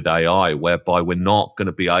with AI whereby we're not going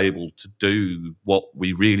to be able to do what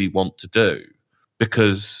we really want to do?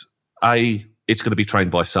 Because it's going to be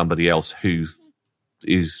trained by somebody else who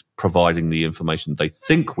is providing the information they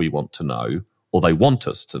think we want to know or they want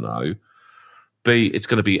us to know. B, it's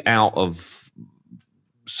going to be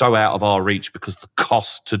so out of our reach because the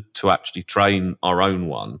cost to actually train our own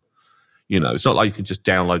one, it's not like you can just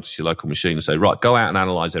download it to your local machine and say, right, go out and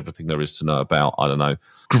analyze everything there is to know about, I don't know,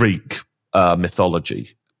 Greek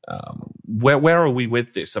mythology. Where are we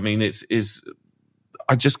with this? I mean, I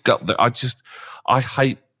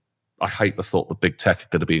hate the thought that big tech are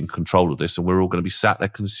going to be in control of this and we're all going to be sat there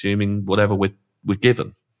consuming whatever we're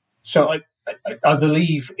given. So I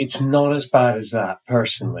believe it's not as bad as that,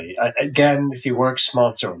 personally. Again, if you work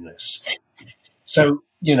smarter on this. So,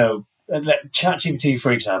 ChatGPT,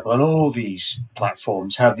 for example, and all these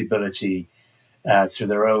platforms have the ability through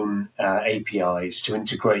their own APIs to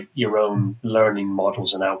integrate your own learning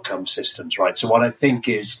models and outcome systems, right? So what I think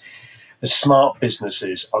is the smart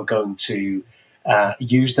businesses are going to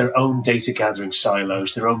use their own data gathering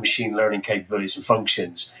silos, their own machine learning capabilities and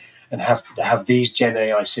functions, and have these Gen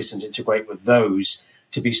AI systems integrate with those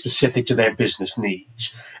to be specific to their business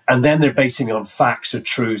needs. And then they're basing it on facts or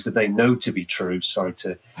truths that they know to be true. Sorry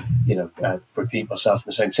to, repeat myself in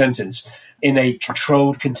the same sentence. In a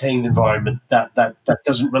controlled, contained environment that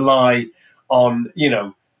doesn't rely on,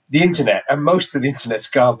 the internet. And most of the internet's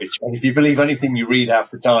garbage. And if you believe anything you read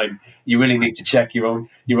half the time, you really need to check your own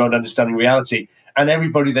understanding of reality. And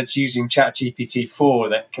everybody that's using ChatGPT 4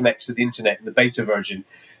 that connects to the internet in the beta version,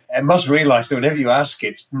 and must realize that whenever you ask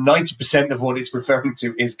it, 90% of what it's referring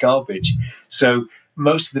to is garbage. So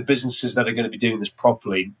most of the businesses that are going to be doing this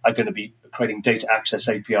properly are going to be creating data access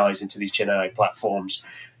APIs into these Gen AI platforms,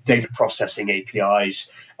 data processing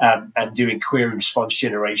APIs, and doing query and response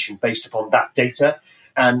generation based upon that data.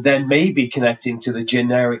 And then maybe connecting to the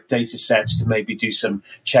generic data sets to maybe do some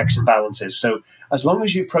checks and balances. So as long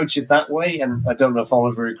as you approach it that way, and I don't know if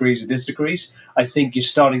Oliver agrees or disagrees, I think you're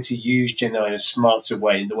starting to use Gen AI in a smarter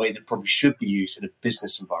way, in the way that probably should be used in a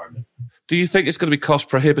business environment. Do you think it's going to be cost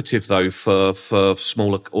prohibitive, though, for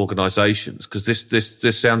smaller organisations? Because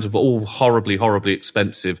this sounds all horribly, horribly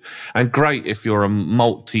expensive and great if you're a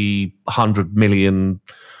multi-hundred million,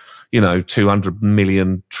 $200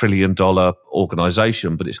 million, $1 trillion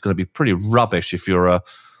organization, but it's going to be pretty rubbish if you're a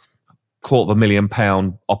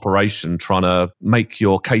 £250,000 operation trying to make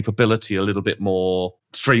your capability a little bit more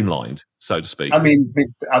streamlined, so to speak. I mean,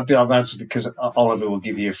 I'll answer because Oliver will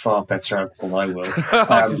give you a far better answer than I will.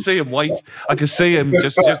 I can see him wait. I can see him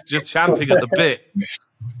just champing at the bit.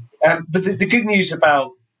 But the good news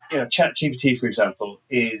about ChatGPT, for example,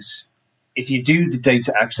 is if you do the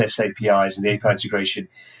data access APIs and the API integration,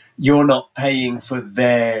 you're not paying for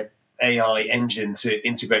their AI engine to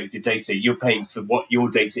integrate with your data. You're paying for what your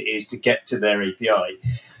data is to get to their API.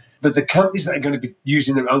 But the companies that are going to be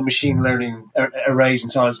using their own machine learning arrays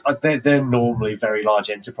and so on, they're normally very large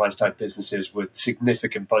enterprise type businesses with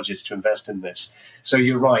significant budgets to invest in this. So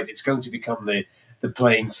you're right, it's going to become the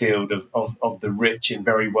playing field of the rich and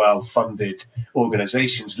very well funded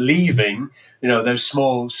organizations, leaving, those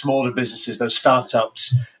smaller businesses, those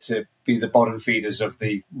startups, to be the bottom feeders of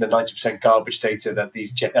the 90% garbage data that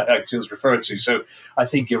these tools refer to. So I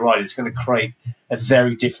think you're right. It's going to create a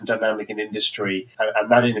very different dynamic in industry. And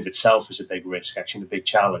that in of itself is a big risk, actually, a big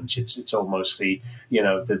challenge. It's almost the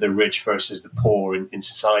rich versus the poor in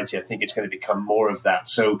society. I think it's going to become more of that.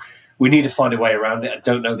 So we need to find a way around it. I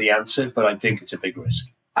don't know the answer, but I think it's a big risk.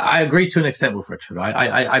 I agree to an extent with Richard. Right?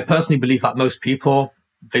 I personally believe that most people,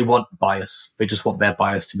 they want bias. They just want their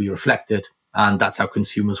bias to be reflected. And that's how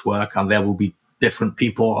consumers work. And there will be different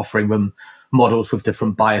people offering them models with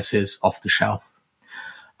different biases off the shelf.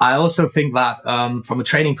 I also think that from a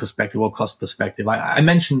training perspective or cost perspective, I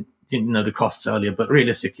mentioned the costs earlier, but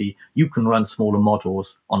realistically, you can run smaller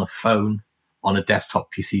models on a phone, on a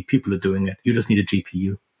desktop PC. People are doing it. You just need a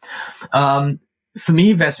GPU. For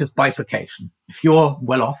me, there's this bifurcation. If you're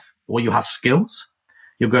well off or you have skills,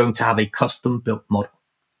 you're going to have a custom built model.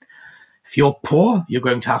 If you're poor, you're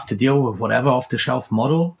going to have to deal with whatever off-the-shelf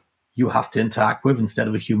model you have to interact with instead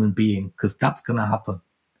of a human being, because that's going to happen.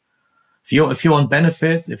 If you're on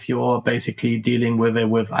benefits, if you're basically dealing with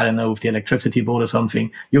the electricity board or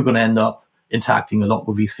something, you're going to end up interacting a lot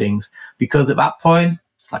with these things, because at that point,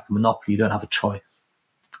 it's like a monopoly. You don't have a choice.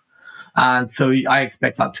 And so I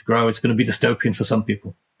expect that to grow. It's going to be dystopian for some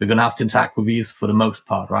people. They're going to have to interact with these for the most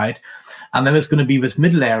part, right? And then there's going to be this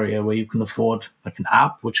middle area where you can afford like an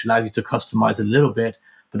app, which allows you to customize a little bit,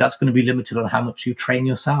 but that's going to be limited on how much you train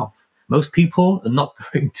yourself. Most people are not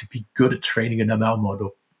going to be good at training an ML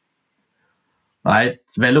model, right?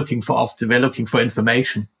 So they're looking for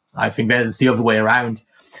information. I think that's the other way around.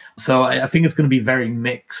 So I think it's going to be very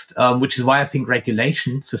mixed, which is why I think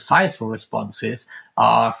regulation, societal responses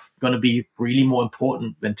are going to be really more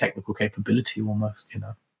important than technical capability almost,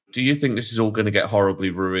 Do you think this is all going to get horribly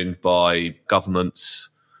ruined by governments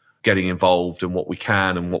getting involved in what we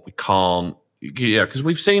can and what we can't? Yeah, because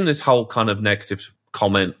we've seen this whole kind of negative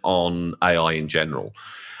comment on AI in general.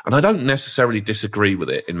 And I don't necessarily disagree with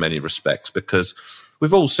it in many respects, because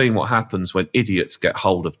we've all seen what happens when idiots get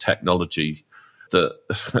hold of technology, the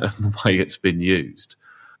way it's been used.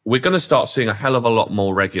 We're going to start seeing a hell of a lot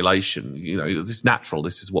more regulation. It's natural.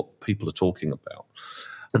 This is what people are talking about.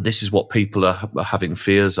 And this is what people are having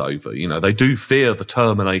fears over. They do fear the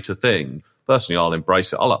Terminator thing. Personally, I'll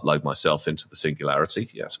embrace it. I'll upload myself into the singularity.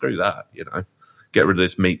 Yeah, screw that, Get rid of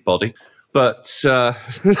this meat body. But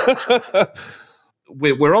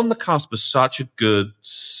we're on the cusp of such a good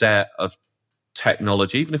set of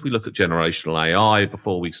technology, even if we look at generational AI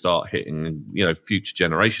before we start hitting, future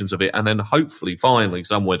generations of it. And then hopefully, finally,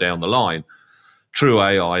 somewhere down the line, true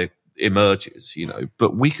AI emerges,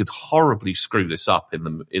 but we could horribly screw this up in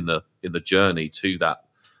the journey to that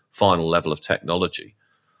final level of technology.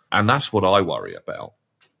 And that's what I worry about.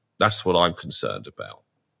 That's what I'm concerned about.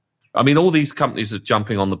 I mean, all these companies are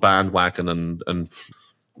jumping on the bandwagon and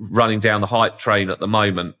running down the hype train at the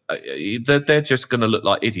moment. They're just going to look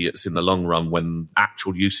like idiots in the long run when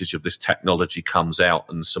actual usage of this technology comes out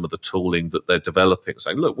and some of the tooling that they're developing,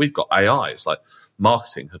 saying, look, we've got AI. It's like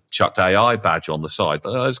marketing have chucked AI badge on the side,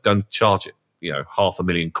 but let's go and charge it,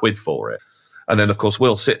 £500,000 for it. And then, of course,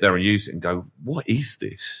 we'll sit there and use it and go, what is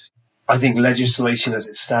this? I think legislation as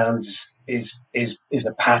it stands is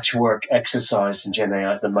a patchwork exercise in Gen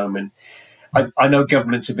AI at the moment. I know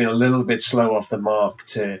governments have been a little bit slow off the mark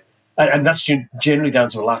and that's generally down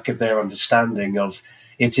to a lack of their understanding of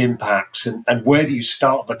its impacts and where do you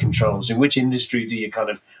start the controls? In which industry do you kind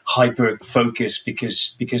of hyper focus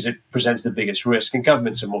because it presents the biggest risk? And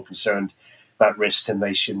governments are more concerned about risk to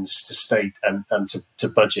nations, to state, and to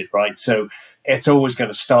budget, right? So it's always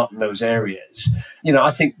going to start in those areas.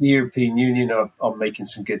 I think the European Union are making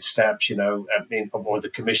some good steps, or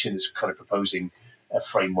the Commission is kind of proposing a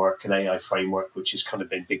framework, an AI framework, which is kind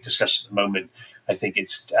of in big discussion at the moment. I think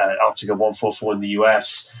it's Article 144 in the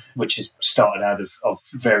US, which has started out of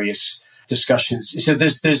various discussions. So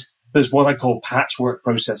there's what I call patchwork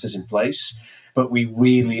processes in place, but we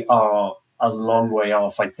really are a long way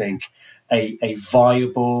off, I think, a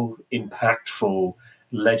viable, impactful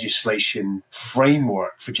legislation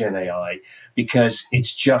framework for Gen AI, because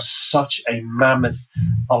it's just such a mammoth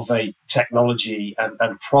of a technology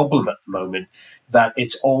and problem at the moment that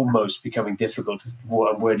it's almost becoming difficult.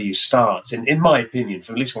 Where do you start? And in my opinion,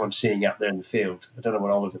 from at least what I'm seeing out there in the field, I don't know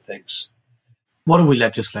what Oliver thinks. What are we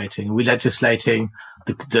legislating? Are we legislating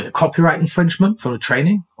the copyright infringement from the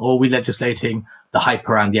training, or are we legislating the hype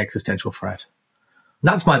around the existential threat?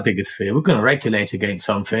 That's my biggest fear. We're going to regulate against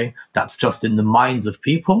something that's just in the minds of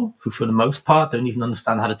people who, for the most part, don't even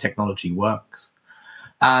understand how the technology works.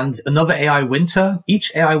 And another AI winter,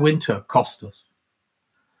 each AI winter cost us.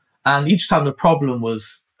 And each time the problem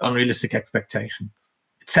was unrealistic expectations.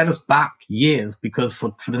 It set us back years because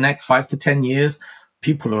for the next 5 to 10 years,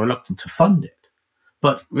 people are reluctant to fund it.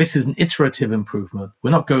 But this is an iterative improvement.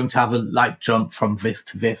 We're not going to have a light jump from this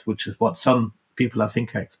to this, which is what some people I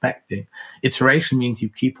think are expecting. Iteration means you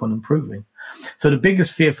keep on improving. So the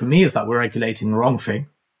biggest fear for me is that we're regulating the wrong thing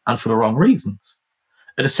and for the wrong reasons.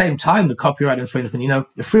 At the same time, the copyright infringement,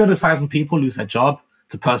 if 300,000 people lose their job,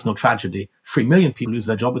 it's a personal tragedy. 3 million people lose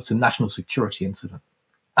their job, it's a national security incident.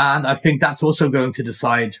 And I think that's also going to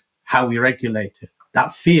decide how we regulate it.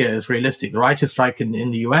 That fear is realistic. The writer's strike in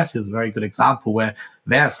the US is a very good example where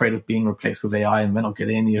they're afraid of being replaced with AI and we're not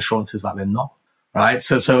getting any assurances that they're not. Right?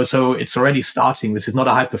 So it's already starting. This is not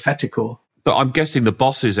a hypothetical. But I'm guessing the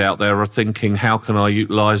bosses out there are thinking, how can I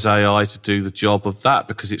utilize AI to do the job of that?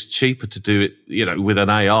 Because it's cheaper to do it, with an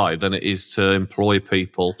AI than it is to employ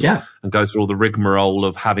people and go through all the rigmarole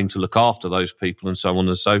of having to look after those people and so on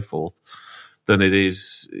and so forth than it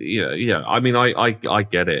is. I mean, I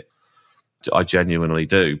get it. I genuinely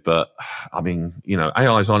do. But I mean,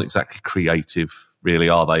 AIs aren't exactly creative, really,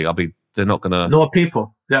 are they? I mean, they're not going to... Nor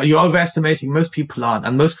people. You're overestimating. Most people aren't.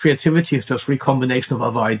 And most creativity is just recombination of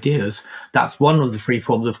other ideas. That's one of the three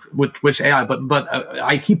forms of which AI... But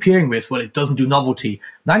I keep hearing this, well, it doesn't do novelty.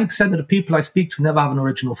 90% of the people I speak to never have an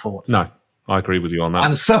original thought. No, I agree with you on that.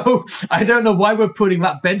 And so I don't know why we're putting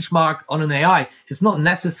that benchmark on an AI. It's not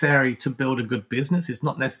necessary to build a good business. It's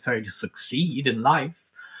not necessary to succeed in life.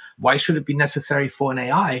 Why should it be necessary for an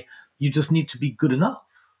AI? You just need to be good enough.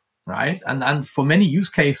 Right. And for many use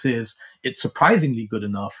cases, it's surprisingly good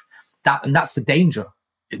enough. And that's the danger.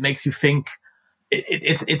 It makes you think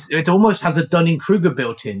it almost has a Dunning-Kruger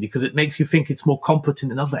built in because it makes you think it's more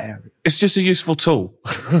competent in other areas. It's just a useful tool.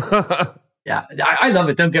 Yeah, I love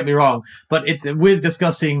it. Don't get me wrong. But we're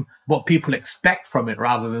discussing what people expect from it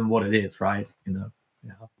rather than what it is. Right.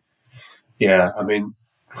 Yeah. I mean,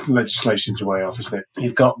 legislation's a way off, isn't it?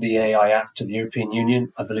 You've got the AI Act of the European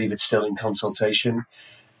Union. I believe it's still in consultation.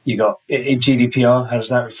 You got in GDPR. How does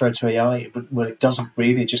that refer to AI? Well, it doesn't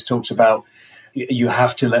really. It just talks about you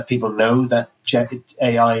have to let people know that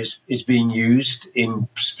AI is being used in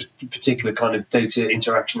particular kind of data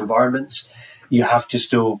interaction environments. You have to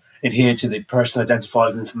still adhere to the personal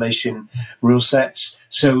identifiable information rule sets.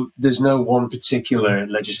 So there's no one particular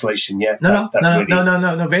legislation yet. No.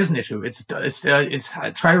 There's an issue. It's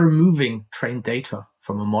try removing trained data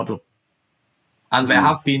from a model, and there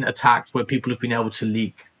have been attacks where people have been able to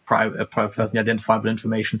leak personally identifiable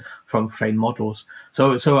information from trained models.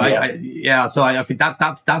 So I think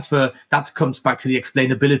that comes back to the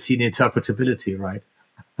explainability and the interpretability, right?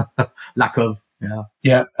 Lack of.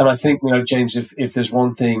 Yeah. And I think, James, if there's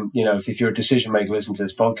one thing, if you're a decision maker listening to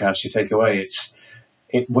this podcast, you take away,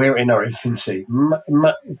 we're in our infancy.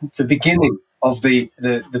 The beginning of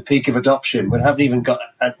the peak of adoption. We haven't even got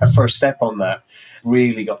a first step on that.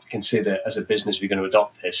 Really got to consider as a business, we're going to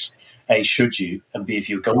adopt this. A, should you? And B, if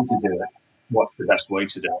you're going to do it, what's the best way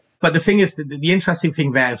to do it? But the thing is, the interesting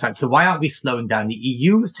thing there is, right, so why aren't we slowing down? The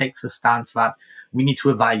EU takes the stance that we need to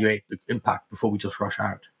evaluate the impact before we just rush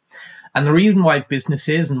out. And the reason why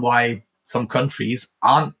businesses and why some countries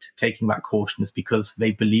aren't taking that caution is because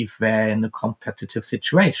they believe they're in a competitive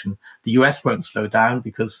situation. The US won't slow down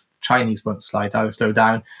because Chinese won't slow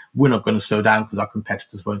down. We're not going to slow down because our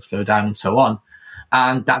competitors won't slow down, and so on.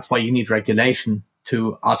 And that's why you need regulation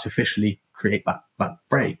to artificially create that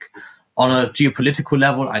break. On a geopolitical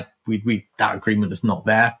level, that agreement is not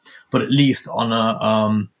there. But at least on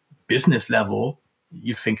a business level,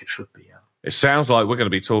 you think it should be. Yeah. It sounds like we're going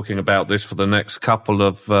to be talking about this for the next couple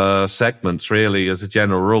of segments, really, as a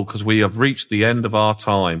general rule, because we have reached the end of our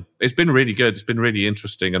time. It's been really good. It's been really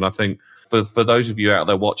interesting. And I think for those of you out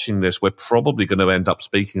there watching this, we're probably going to end up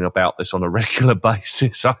speaking about this on a regular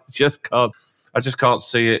basis. I just can't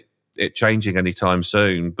see it changing anytime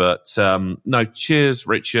soon. But no, cheers,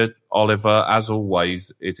 Richard, Oliver. As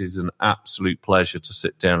always, it is an absolute pleasure to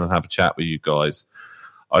sit down and have a chat with you guys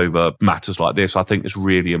over matters like this. I think it's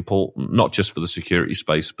really important, not just for the security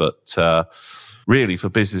space, but really for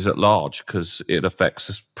business at large, because it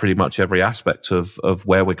affects pretty much every aspect of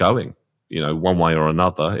where we're going, one way or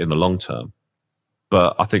another in the long term.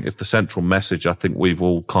 But I think if the central message, I think we've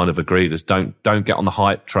all kind of agreed, is don't get on the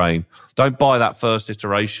hype train. Don't buy that first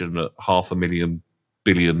iteration at $500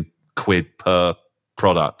 billion per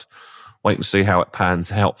product. Wait and see how it pans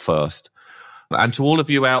out first. And to all of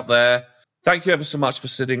you out there, Thank you ever so much for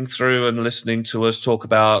sitting through and listening to us talk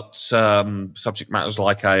about subject matters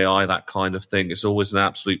like AI, that kind of thing. It's always an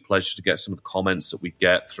absolute pleasure to get some of the comments that we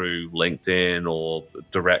get through LinkedIn or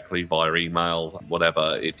directly via email,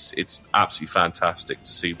 whatever. It's absolutely fantastic to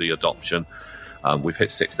see the adoption. We've hit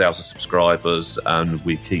 6,000 subscribers and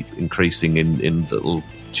we keep increasing in little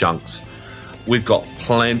chunks. We've got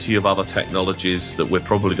plenty of other technologies that we're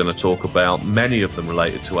probably going to talk about, many of them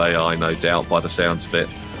related to AI, no doubt, by the sounds of it.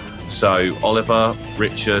 So, Oliver,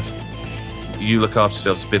 Richard, you look after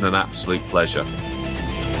yourselves. It's been an absolute pleasure.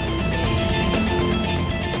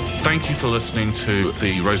 Thank you for listening to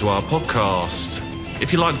the RoseWire podcast.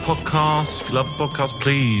 If you like the podcast, if you love the podcast,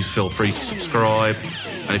 please feel free to subscribe.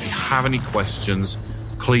 And if you have any questions,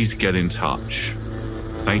 please get in touch.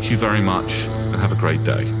 Thank you very much and have a great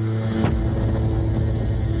day.